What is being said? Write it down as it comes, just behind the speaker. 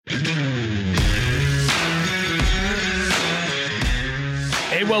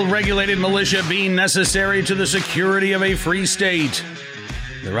well-regulated militia being necessary to the security of a free state.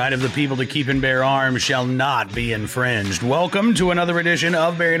 The right of the people to keep and bear arms shall not be infringed. Welcome to another edition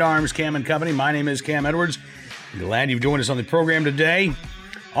of Bearing Arms Cam and Company. My name is Cam Edwards. I'm glad you've joined us on the program today.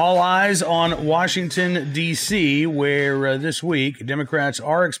 All eyes on Washington, D.C., where this week Democrats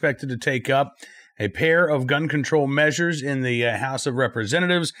are expected to take up a pair of gun control measures in the House of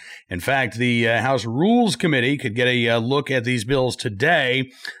Representatives. In fact, the House Rules Committee could get a look at these bills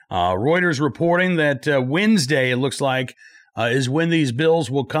today. Reuters reporting that Wednesday, it looks like, is when these bills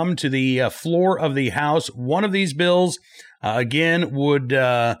will come to the floor of the House. One of these bills, again, would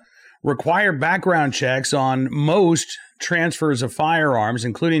require background checks on most transfers of firearms,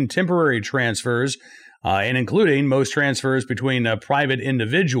 including temporary transfers, and including most transfers between private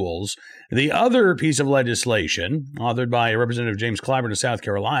individuals. The other piece of legislation, authored by Representative James Clyburn of South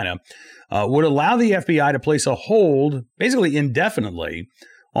Carolina, would allow the FBI to place a hold, basically indefinitely,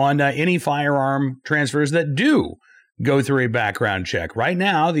 on any firearm transfers that do go through a background check. Right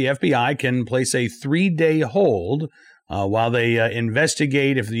now, the FBI can place a 3-day hold while they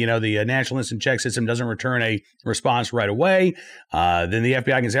investigate. If the National Instant Check System doesn't return a response right away, then the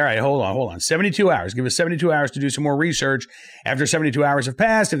FBI can say, all right, hold on, 72 hours. Give us 72 hours to do some more research. After 72 hours have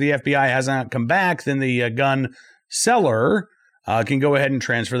passed, if the FBI hasn't come back, then the gun seller can go ahead and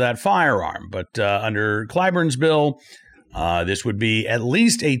transfer that firearm. But under Clyburn's bill, this would be at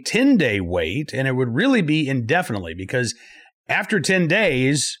least a 10-day wait, and it would really be indefinitely, because after 10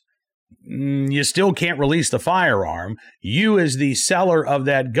 days, you still can't release the firearm. You, as the seller of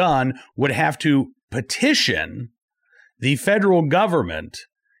that gun, would have to petition the federal government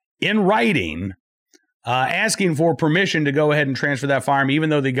in writing, asking for permission to go ahead and transfer that firearm, even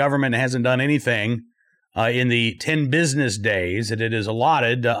though the government hasn't done anything in the 10 business days that it is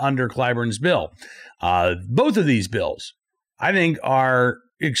allotted under Clyburn's bill. Both of these bills, I think, are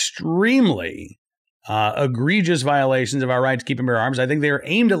extremely egregious violations of our right to keep and bear arms. I think they are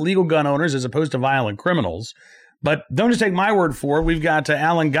aimed at legal gun owners as opposed to violent criminals. But don't just take my word for it. We've got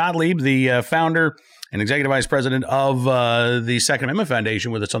Alan Gottlieb, the founder and executive vice president of the Second Amendment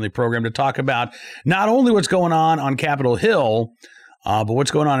Foundation, with us on the program to talk about not only what's going on Capitol Hill, but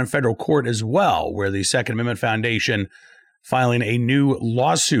what's going on in federal court as well, where the Second Amendment Foundation filing a new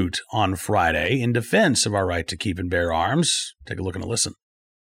lawsuit on Friday in defense of our right to keep and bear arms. Take a look and a listen.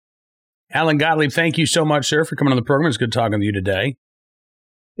 Alan Gottlieb, thank you so much, sir, for coming on the program. It's good talking to you today.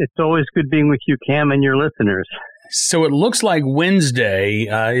 It's always good being with you, Cam, and your listeners. So it looks like Wednesday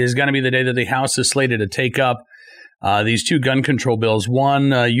is going to be the day that the House is slated to take up these two gun control bills.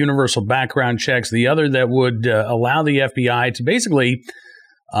 One, universal background checks. The other that would allow the FBI to basically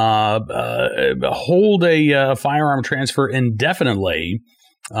hold a firearm transfer indefinitely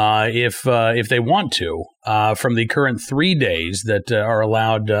if they want to, from the current 3 days that are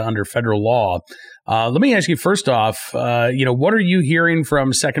allowed under federal law. Let me ask you first off, what are you hearing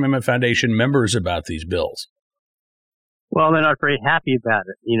from Second Amendment Foundation members about these bills? Well, they're not very happy about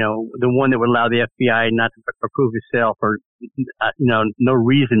it. The one that would allow the FBI not to approve a sale for, no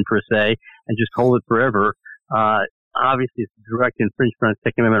reason per se, and just hold it forever. Obviously, it's a direct infringement on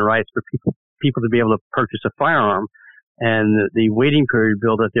Second Amendment rights for people to be able to purchase a firearm. And the waiting period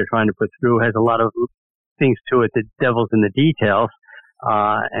bill that they're trying to put through has a lot of things to it. The devil's in the details,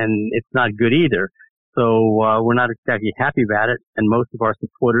 and it's not good either. So we're not exactly happy about it, and most of our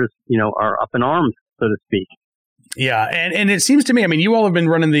supporters, are up in arms, so to speak. Yeah, and it seems to me, you all have been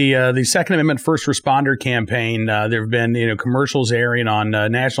running the Second Amendment First Responder campaign. There have been commercials airing on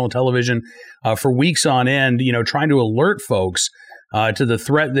national television for weeks on end, trying to alert folks to the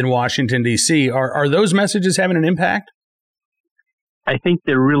threat in Washington, D.C. Are those messages having an impact? I think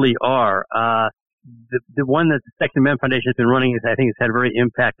there really are. The one that the Second Amendment Foundation has been running I think, has had a very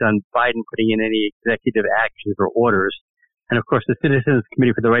impact on Biden putting in any executive actions or orders. And of course, the Citizens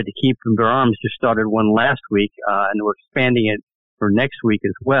Committee for the Right to Keep and Bear Arms just started one last week, and we're expanding it for next week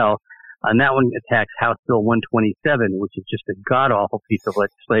as well. And that one attacks House Bill 127, which is just a god-awful piece of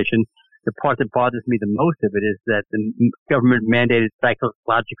legislation. The part that bothers me the most of it is that the government mandated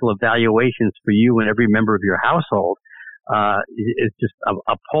psychological evaluations for you and every member of your household is just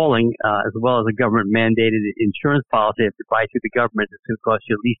appalling, as well as a government mandated insurance policy if you buy through the government, it's going to cost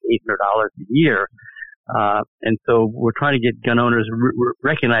you at least $800 a year. And so we're trying to get gun owners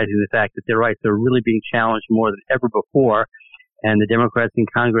recognizing the fact that their rights are really being challenged more than ever before. And the Democrats in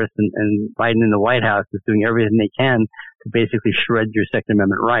Congress and Biden in the White House is doing everything they can to basically shred your Second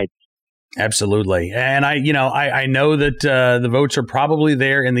Amendment rights. Absolutely. And I know that the votes are probably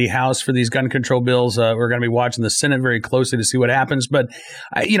there in the House for these gun control bills. We're going to be watching the Senate very closely to see what happens. But,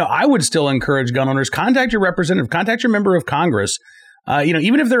 I would still encourage gun owners, contact your representative, contact your member of Congress.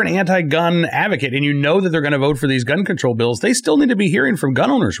 even if they're an anti-gun advocate and you know that they're going to vote for these gun control bills, they still need to be hearing from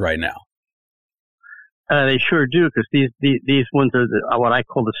gun owners right now. They sure do, because these ones are what I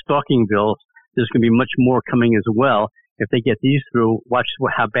call the stalking bills. There's going to be much more coming as well. If they get these through, watch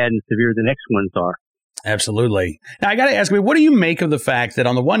how bad and severe the next ones are. Absolutely. Now, I got to ask, what do you make of the fact that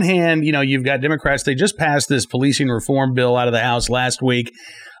on the one hand, you've got Democrats, they just passed this policing reform bill out of the House last week.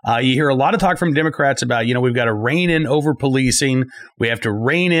 You hear a lot of talk from Democrats about, we've got to rein in over policing. We have to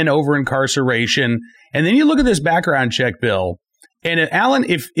rein in over incarceration. And then you look at this background check bill. And Alan,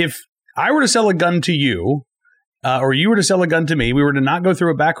 if I were to sell a gun to you, or you were to sell a gun to me, we were to not go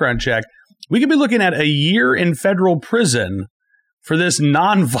through a background check, we could be looking at a year in federal prison for this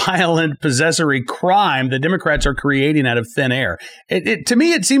nonviolent possessory crime that Democrats are creating out of thin air. To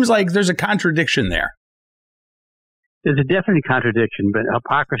me, it seems like there's a contradiction there. There's a definite contradiction, but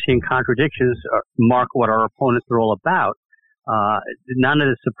hypocrisy and contradictions mark what our opponents are all about. None of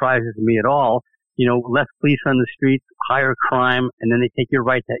this surprises me at all. Less police on the streets, higher crime, and then they take your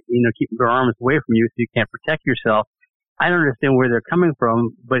right to, keep your arms away from you so you can't protect yourself. I don't understand where they're coming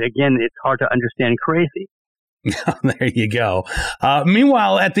from, but again, it's hard to understand crazy. There you go.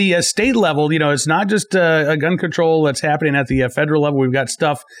 Meanwhile, at the state level, it's not just a gun control that's happening at the federal level. We've got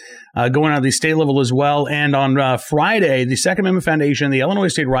stuff going on at the state level as well. And on Friday, the Second Amendment Foundation, the Illinois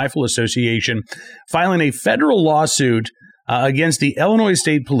State Rifle Association, filing a federal lawsuit against the Illinois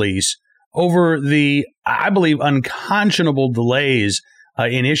State Police over the, I believe, unconscionable delays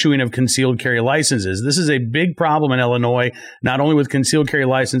in issuing of concealed carry licenses. This is a big problem in Illinois, not only with concealed carry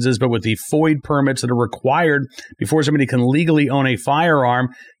licenses, but with the FOID permits that are required before somebody can legally own a firearm.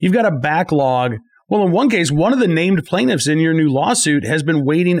 You've got a backlog. Well, in one case, one of the named plaintiffs in your new lawsuit has been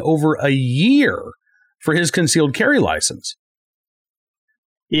waiting over a year for his concealed carry license.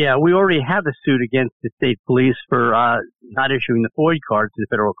 Yeah, we already have a suit against the state police for not issuing the FOID cards to the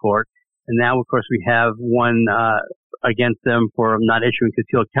federal court. And now, of course, we have one against them for not issuing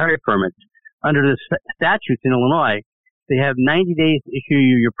concealed carry permits. Under the statutes in Illinois, they have 90 days to issue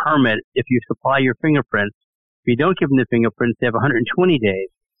you your permit if you supply your fingerprints. If you don't give them the fingerprints, they have 120 days.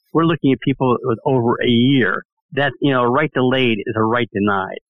 We're looking at people with over a year. That, a right delayed is a right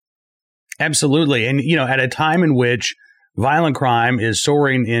denied. Absolutely. And, at a time in which violent crime is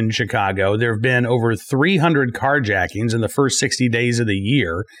soaring in Chicago, there have been over 300 carjackings in the first 60 days of the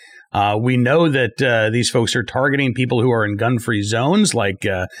year. We know that these folks are targeting people who are in gun-free zones like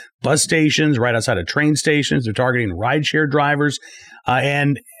bus stations, right outside of train stations. They're targeting rideshare drivers.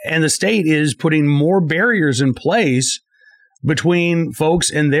 And the state is putting more barriers in place between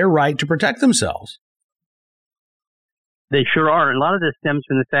folks and their right to protect themselves. They sure are. And a lot of this stems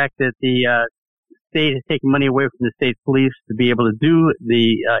from the fact that the state is taking money away from the state police to be able to do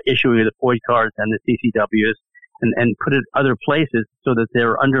the issuing of the FOID cards and the CCWs. And put it other places so that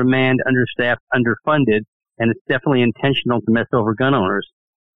they're undermanned, understaffed, underfunded, and it's definitely intentional to mess over gun owners.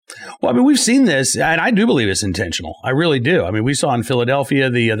 Well, we've seen this, and I do believe it's intentional. I really do. We saw in Philadelphia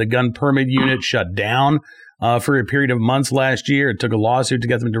the gun permit unit shut down for a period of months last year. It took a lawsuit to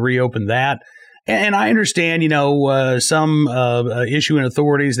get them to reopen that. And I understand, some issuing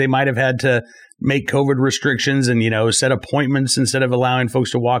authorities, they might have had to make COVID restrictions and, set appointments instead of allowing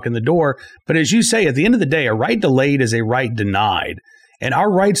folks to walk in the door. But as you say, at the end of the day, a right delayed is a right denied. And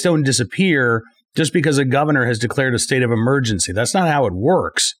our rights don't disappear just because a governor has declared a state of emergency. That's not how it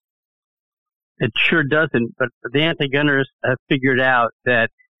works. It sure doesn't. But the anti-gunners have figured out that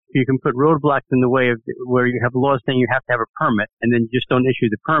you can put roadblocks in the way of where you have laws saying you have to have a permit, and then you just don't issue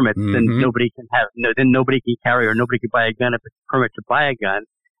the permit. Then nobody can carry or nobody can buy a gun if it's a permit to buy a gun.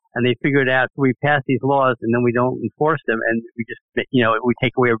 And they figured out, so we pass these laws and then we don't enforce them, and we just, we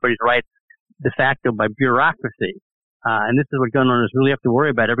take away everybody's rights de facto by bureaucracy. And this is what gun owners really have to worry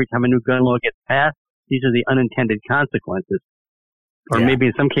about. Every time a new gun law gets passed, these are the unintended consequences. Or maybe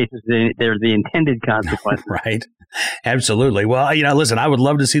in some cases, they're the intended consequences. Right. Absolutely. Well, listen, I would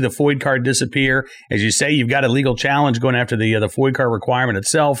love to see the FOID card disappear. As you say, you've got a legal challenge going after the FOID card requirement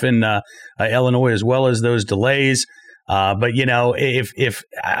itself in Illinois, as well as those delays. But if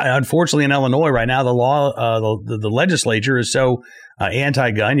unfortunately in Illinois right now, the law, the legislature is so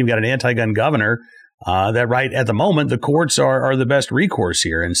anti-gun, you've got an anti-gun governor, that right at the moment, the courts are the best recourse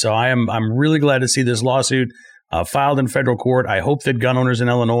here. And so I'm really glad to see this lawsuit filed in federal court. I hope that gun owners in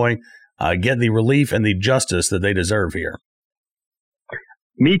Illinois get the relief and the justice that they deserve here.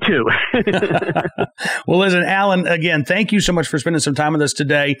 Me too. Well, listen, Alan, again, thank you so much for spending some time with us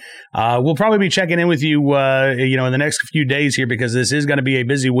today. We'll probably be checking in with you, in the next few days here, because this is going to be a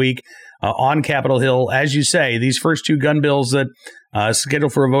busy week on Capitol Hill. As you say, these first two gun bills that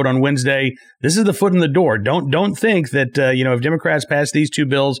scheduled for a vote on Wednesday, this is the foot in the door. Don't think that, if Democrats pass these two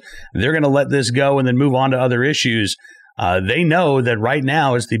bills, they're going to let this go and then move on to other issues. They know that right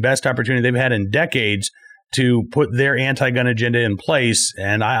now is the best opportunity they've had in decades to put their anti-gun agenda in place.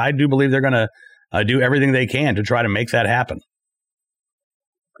 And I do believe they're going to do everything they can to try to make that happen.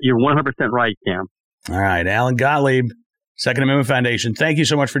 You're 100% right, Cam. All right. Alan Gottlieb, Second Amendment Foundation. Thank you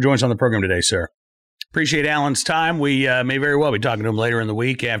so much for joining us on the program today, sir. Appreciate Alan's time. We may very well be talking to him later in the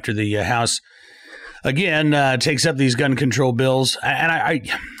week after the House, again, takes up these gun control bills. And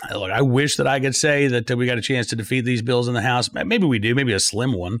I wish that I could say that we got a chance to defeat these bills in the House. Maybe we do, maybe a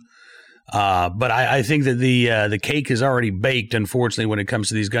slim one. But I think that the cake is already baked, unfortunately, when it comes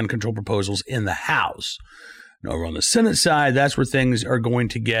to these gun control proposals in the House. And over on the Senate side, that's where things are going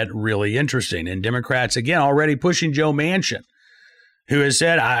to get really interesting. And Democrats, again, already pushing Joe Manchin, who has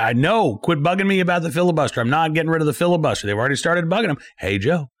said, I know, quit bugging me about the filibuster. I'm not getting rid of the filibuster. They've already started bugging him. Hey,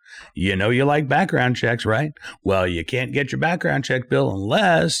 Joe, you know you like background checks, right? Well, you can't get your background check bill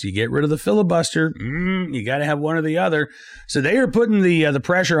unless you get rid of the filibuster. You got to have one or the other. So they are putting the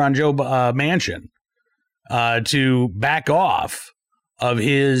pressure on Joe Manchin to back off of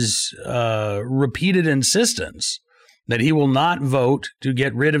his repeated insistence that he will not vote to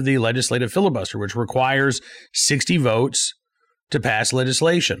get rid of the legislative filibuster, which requires 60 votes to pass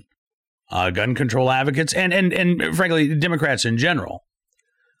legislation. Gun control advocates and frankly, Democrats in general.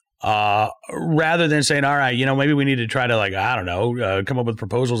 Rather than saying, all right, maybe we need to try to come up with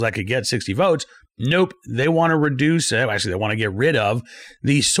proposals that could get 60 votes. Nope. They want to reduce it. Actually, they want to get rid of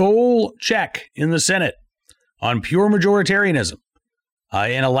the sole check in the Senate on pure majoritarianism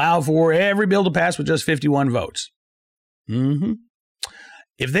and allow for every bill to pass with just 51 votes.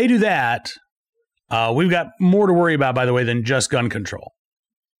 If they do that, we've got more to worry about, by the way, than just gun control.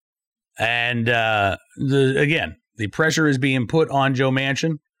 And the pressure is being put on Joe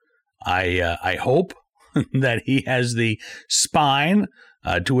Manchin. I hope that he has the spine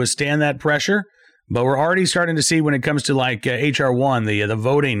to withstand that pressure. But we're already starting to see when it comes to H.R. 1, the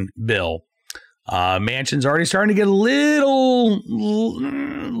voting bill, Manchin's already starting to get a little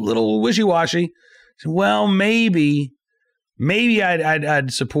wishy-washy. Well, maybe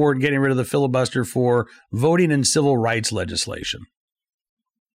I'd support getting rid of the filibuster for voting in civil rights legislation.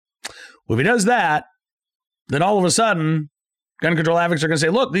 Well, if he does that, then all of a sudden, gun control advocates are going to say,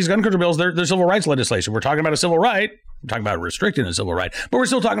 look, these gun control bills, they're civil rights legislation. We're talking about a civil right. We're talking about restricting a civil right, but we're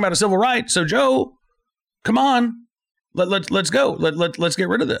still talking about a civil right. So, Joe, come on, let's go. Let's get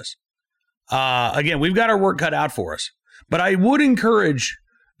rid of this. Again, we've got our work cut out for us. But I would encourage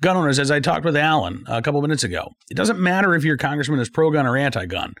gun owners, as I talked with Alan a couple of minutes ago, it doesn't matter if your congressman is pro-gun or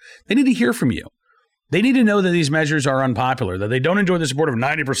anti-gun. They need to hear from you. They need to know that these measures are unpopular, that they don't enjoy the support of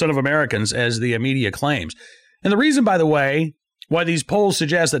 90% of Americans, as the media claims. And the reason, by the way, why these polls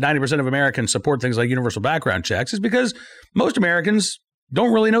suggest that 90% of Americans support things like universal background checks is because most Americans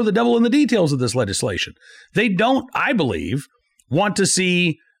don't really know the devil in the details of this legislation. They don't, I believe, want to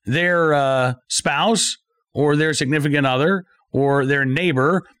see their spouse or their significant other or their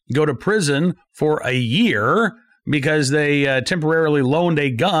neighbor go to prison for a year because they temporarily loaned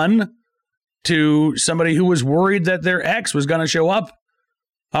a gun to somebody who was worried that their ex was going to show up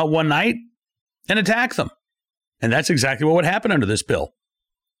one night and attack them. And that's exactly what would happen under this bill.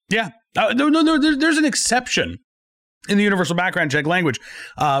 Yeah. There's an exception in the universal background check language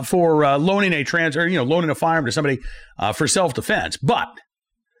for loaning loaning a firearm to somebody for self-defense. But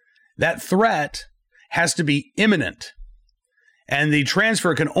that threat has to be imminent. And the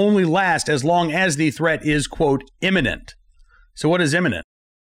transfer can only last as long as the threat is, quote, imminent. So what is imminent?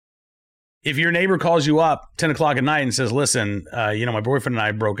 If your neighbor calls you up 10 o'clock at night and says, listen, my boyfriend and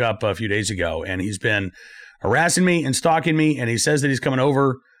I broke up a few days ago, and he's been harassing me and stalking me, and he says that he's coming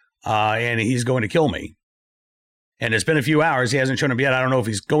over and he's going to kill me. And it's been a few hours. He hasn't shown up yet. I don't know if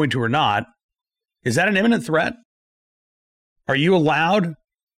he's going to or not. Is that an imminent threat? Are you allowed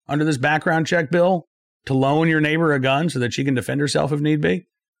under this background check bill to loan your neighbor a gun so that she can defend herself if need be?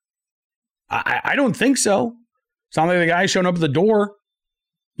 I don't think so. It's not like the guy showing up at the door,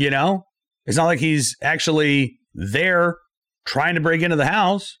 It's not like he's actually there trying to break into the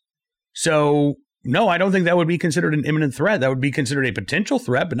house. So, no, I don't think that would be considered an imminent threat. That would be considered a potential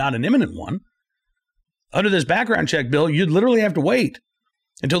threat, but not an imminent one. Under this background check bill, you'd literally have to wait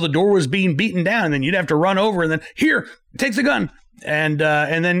until the door was being beaten down, and then you'd have to run over and then, here, take the gun. And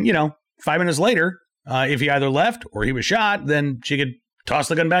then, 5 minutes later, if he either left or he was shot, then she could Toss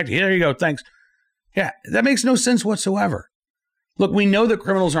the gun back to you. There you go. Thanks. Yeah, that makes no sense whatsoever. Look, we know that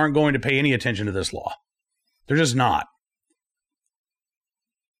criminals aren't going to pay any attention to this law. They're just not.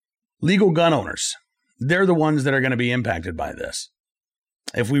 Legal gun owners, they're the ones that are going to be impacted by this.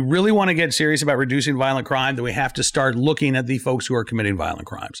 If we really want to get serious about reducing violent crime, then we have to start looking at the folks who are committing violent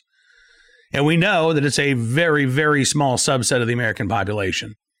crimes. And we know that it's a very, very small subset of the American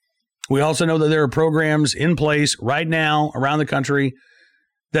population. We also know that there are programs in place right now around the country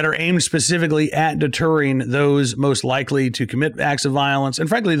that are aimed specifically at deterring those most likely to commit acts of violence, and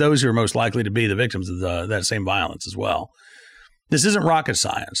frankly, those who are most likely to be the victims of that same violence as well. This isn't rocket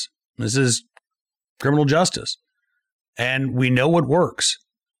science. This is criminal justice. And we know what works.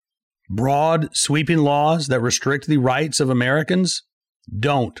 Broad, sweeping laws that restrict the rights of Americans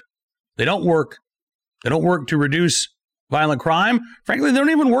don't. They don't work. They don't work to reduce violent crime. Frankly, they don't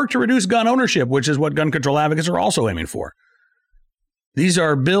even work to reduce gun ownership, which is what gun control advocates are also aiming for. These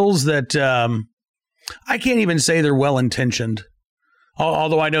are bills that I can't even say they're well-intentioned,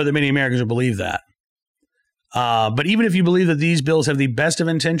 although I know that many Americans will believe that. But even if you believe that these bills have the best of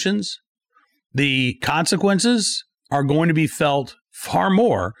intentions, the consequences are going to be felt far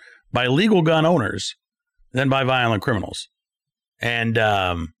more by legal gun owners than by violent criminals. And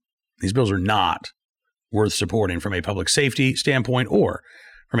these bills are not worth supporting from a public safety standpoint or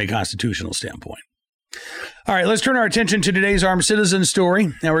from a constitutional standpoint. All right, let's turn our attention to today's armed citizen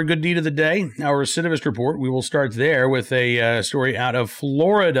story. Our good deed of the day, our recidivist report. We will start there with a story out of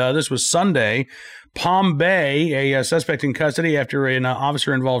Florida. This was Sunday. Palm Bay, a suspect in custody after an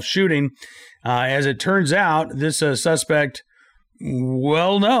officer-involved shooting. As it turns out, this suspect,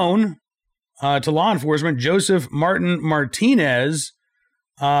 well known to law enforcement, Joseph Martin Martinez,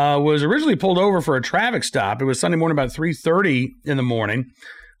 was originally pulled over for a traffic stop. It was Sunday morning about 3:30 in the morning.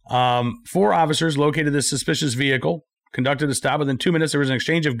 4 officers located this suspicious vehicle, conducted a stop. Within 2 minutes, there was an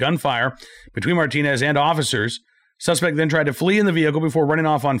exchange of gunfire between Martinez and officers. Suspect then tried to flee in the vehicle before running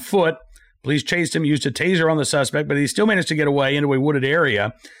off on foot. Police chased him, used a taser on the suspect, but he still managed to get away into a wooded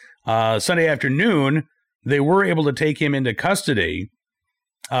area. Sunday afternoon, they were able to take him into custody.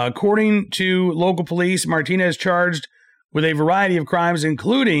 According to local police, Martinez charged with a variety of crimes,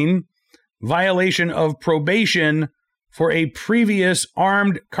 including violation of probation for a previous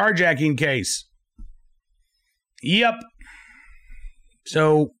armed carjacking case. Yep.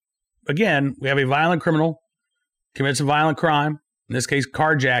 So, again, we have a violent criminal commits a violent crime, in this case,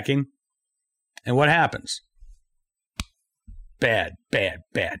 carjacking. And what happens? Bad, bad,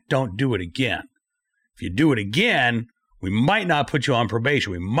 bad. Don't do it again. If you do it again, we might not put you on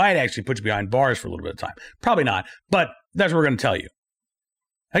probation. We might actually put you behind bars for a little bit of time. Probably not, but that's what we're going to tell you.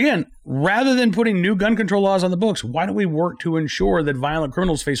 Again, rather than putting new gun control laws on the books, why don't we work to ensure that violent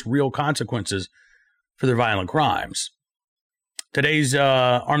criminals face real consequences for their violent crimes? Today's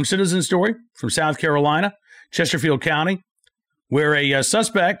armed citizen story from South Carolina, Chesterfield County, where a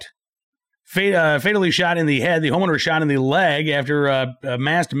suspect fatally shot in the head. The homeowner was shot in the leg after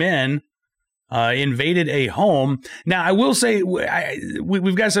masked men invaded a home. Now, I will say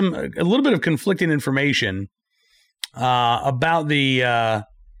we've got a little bit of conflicting information about the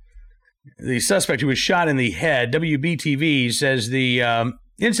suspect who was shot in the head. WBTV says the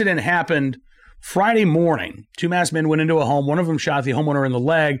incident happened Friday morning. 2 masked men went into a home. One of them shot the homeowner in the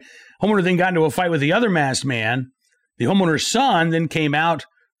leg. Homeowner then got into a fight with the other masked man. The homeowner's son then came out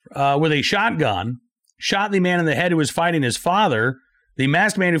with a shotgun, shot the man in the head who was fighting his father. The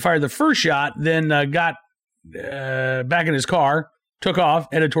masked man who fired the first shot then got back in his car, took off,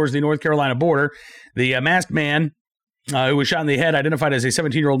 headed towards the North Carolina border. The masked man who was shot in the head, identified as a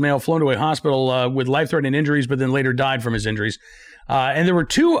 17-year-old male, flown to a hospital with life-threatening injuries, but then later died from his injuries. And there were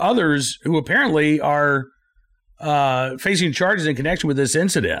 2 others who apparently are facing charges in connection with this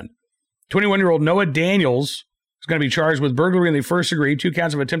incident. 21-year-old Noah Daniels is going to be charged with burglary in the first degree, 2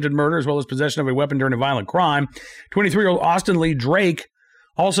 counts of attempted murder, as well as possession of a weapon during a violent crime. 23-year-old Austin Lee Drake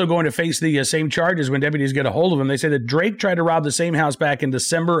also going to face the same charges when deputies get a hold of him. They say that Drake tried to rob the same house back in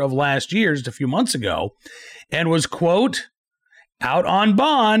December of last year, just a few months ago, and was, quote, out on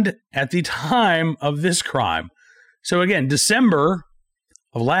bond at the time of this crime. So again, December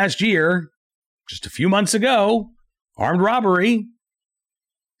of last year, just a few months ago, armed robbery,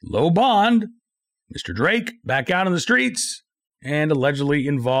 low bond, Mr. Drake back out on the streets and allegedly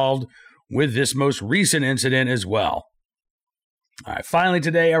involved with this most recent incident as well. All right, finally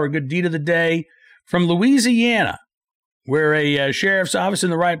today, our good deed of the day from Louisiana, where a sheriff's office in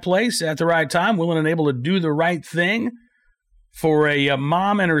the right place at the right time, willing and able to do the right thing for a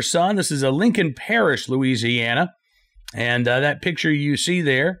mom and her son. This is Lincoln Parish, Louisiana. And that picture you see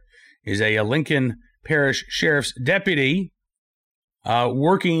there is a Lincoln Parish Sheriff's deputy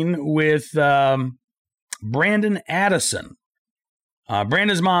working with Brandon Addison.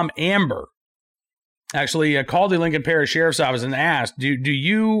 Brandon's mom, Amber, actually called the Lincoln Parish Sheriff's Office and asked, do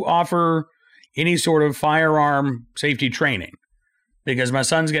you offer any sort of firearm safety training? Because my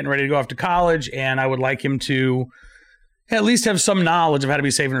son's getting ready to go off to college, and I would like him to at least have some knowledge of how to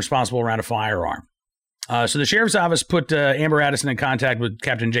be safe and responsible around a firearm. So the Sheriff's Office put Amber Addison in contact with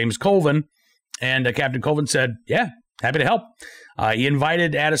Captain James Colvin, and Captain Colvin said, yeah, happy to help. He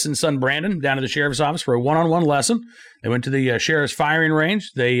invited Addison's son, Brandon, down to the Sheriff's Office for a one-on-one lesson. They went to the Sheriff's firing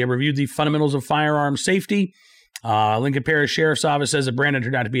range. They reviewed the fundamentals of firearm safety. Lincoln Parish Sheriff's Office says that Brandon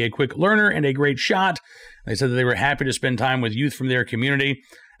turned out to be a quick learner and a great shot. They said that they were happy to spend time with youth from their community.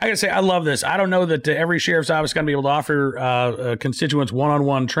 I got to say, I love this. I don't know that every Sheriff's Office is going to be able to offer constituents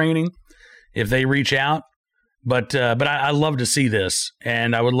one-on-one training if they reach out. But I love to see this,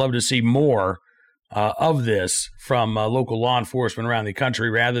 and I would love to see more of this from local law enforcement around the country,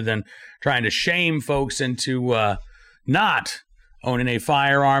 rather than trying to shame folks into not owning a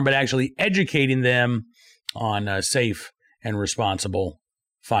firearm, but actually educating them on safe and responsible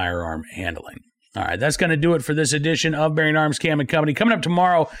firearm handling. All right, that's going to do it for this edition of Bearing Arms Cam & Company. Coming up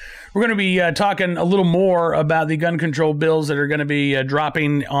tomorrow, we're going to be talking a little more about the gun control bills that are going to be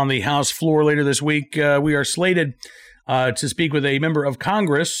dropping on the House floor later this week. We are slated to speak with a member of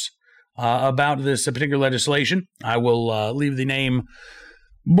Congress about this particular legislation. I will leave the name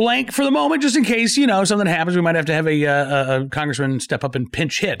blank for the moment, just in case, something happens. We might have to have a congressman step up and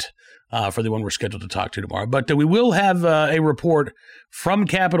pinch hit for the one we're scheduled to talk to tomorrow. But we will have a report from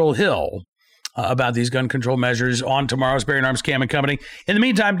Capitol Hill about these gun control measures on tomorrow's Bearing Arms Cam & Company. In the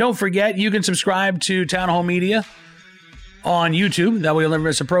meantime, don't forget, you can subscribe to Town Hall Media on YouTube. That way you'll never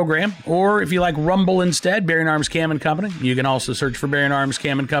miss a program. Or if you like Rumble instead, Bearing Arms Cam & Company. You can also search for Bearing Arms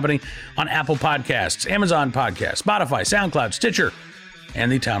Cam & Company on Apple Podcasts, Amazon Podcasts, Spotify, SoundCloud, Stitcher, and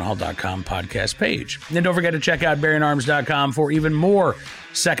the townhall.com podcast page. And then don't forget to check out bearingarms.com for even more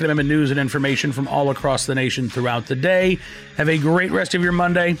Second Amendment news and information from all across the nation throughout the day. Have a great rest of your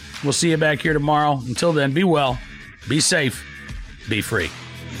Monday. We'll see you back here tomorrow. Until then, be well, be safe, be free.